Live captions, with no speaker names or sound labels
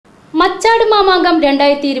മച്ചാട് മാമാങ്കം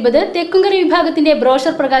 2020 തെക്കുംകര വിഭാഗത്തിന്റെ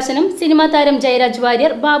ബ്രോഷർ പ്രകാശനം സിനിമാ താരം ജയരാജ്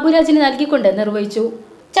വാര്യർ ബാബുരാജിന് നൽകിക്കൊണ്ട് നിർവഹിച്ചു.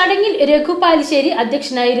 ചടങ്ങിൽ രഘു പാലിശ്ശേരി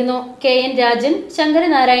അധ്യക്ഷനായിരുന്നു. KN രാജൻ,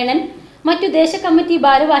 ശങ്കരനാരായണൻ, മറ്റു ദേശ കമ്മിറ്റി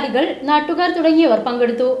ഭാരവാഹികൾ, നാട്ടുകാർ തുടങ്ങിയവർ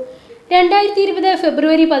പങ്കെടുത്തു. 2020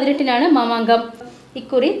 ഫെബ്രുവരി 18-നാണ് മാമാങ്കം.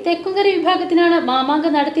 ഇക്കുറി തെക്കുംകര വിഭാഗത്തിനാണ് മാമാങ്ക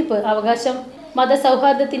നടത്തിപ്പ് അവകാശം.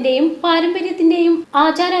 മതസൗഹാർദ്ദത്തിന്റെയും പാരമ്പര്യത്തിന്റെയും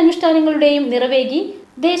ആചാരാനുഷ്ഠാനങ്ങളുടെയും നിറവേകി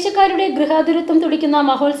ദേശക്കാരുടെ ഗൃഹാതുരത്വം തുടിക്കുന്ന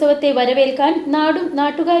മഹോത്സവത്തെ വരവേൽക്കാൻ നാടും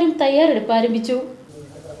നാട്ടുകാരും തയ്യാറെടുപ്പ് ആരംഭിച്ചു.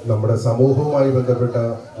 നമ്മുടെ സമൂഹവുമായി ബന്ധപ്പെട്ട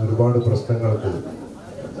ഒരുപാട് പ്രശ്നങ്ങൾക്ക്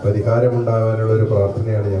പരിഹാരമുണ്ടാകാനുള്ള ഒരു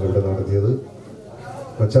പ്രാർത്ഥനയാണ് ഞാനിവിടെ നടത്തിയത്.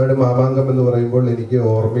 മച്ചാട് മാമാങ്കം എന്ന് പറയുമ്പോൾ എനിക്ക്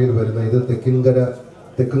ഓർമ്മയിൽ വരുന്ന ഇത്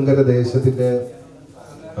തെക്കുംകര ദേശത്തിന്റെ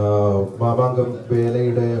മാമാങ്കം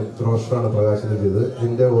വേലയുടെ ബ്രോഷറാണ് പ്രകാശനം ചെയ്തത്.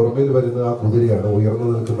 എൻ്റെ ഓർമ്മയിൽ വരുന്ന ആ കുതിരയാണ്, ഉയർന്നു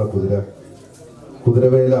നിൽക്കുന്ന കുതിര.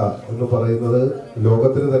 കുതിരവേല എന്ന് പറയുന്നത്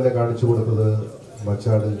ലോകത്തിന് തന്നെ കാണിച്ചു കൊടുത്തത്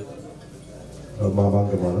മച്ചാട്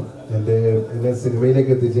മാമാങ്കമാണ്. എന്നെ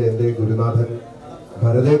സിനിമയിലേക്ക് എത്തിച്ച എൻ്റെ ഗുരുനാഥൻ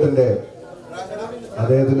ഭരതേട്ടൻ്റെ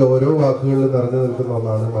അദ്ദേഹത്തിൻ്റെ ഓരോ വാക്കുകളിൽ നിറഞ്ഞു നിൽക്കുന്ന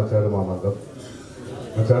ഒന്നാണ് മച്ചാട് മാമാങ്കം.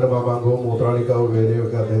 മച്ചാട് മാമാങ്കവും മൂത്രാളിക്കാവ്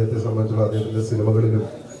വേലയൊക്കെ അദ്ദേഹത്തെ സംബന്ധിച്ചുള്ള അദ്ദേഹത്തിൻ്റെ സിനിമകളിലും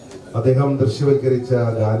അദ്ദേഹം ദൃശ്യവൽക്കരിച്ച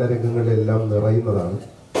ഗാനരംഗങ്ങളിലെല്ലാം നിറയുന്നതാണ്.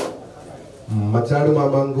 മച്ചാട്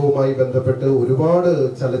മാമാങ്കവുമായി ബന്ധപ്പെട്ട് ഒരുപാട്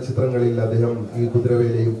ചലച്ചിത്രങ്ങളിൽ അദ്ദേഹം ഈ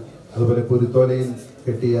കുതിരവേലയും അതുപോലെ കുരുത്തോലയിൽ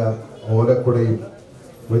കെട്ടിയ ഓലക്കുടയും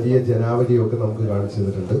വലിയ ജനാവലിയും ഒക്കെ നമുക്ക് കാണിച്ചു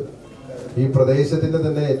തന്നിട്ടുണ്ട്. ഈ പ്രദേശത്തിന്റെ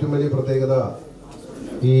തന്നെ ഏറ്റവും വലിയ പ്രത്യേകത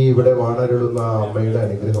ഈ ഇവിടെ വാണരുളുന്ന അമ്മയുടെ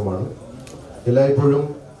അനുഗ്രഹമാണ്. എല്ലായ്പ്പോഴും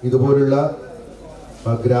ഇതുപോലുള്ള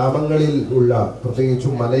ഗ്രാമങ്ങളിൽ ഉള്ള,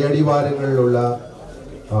 പ്രത്യേകിച്ചും മലയടിവാരങ്ങളിലുള്ള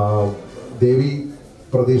ദേവീ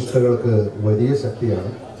പ്രതിഷ്ഠകൾക്ക് വലിയ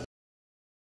ശക്തിയാണ്.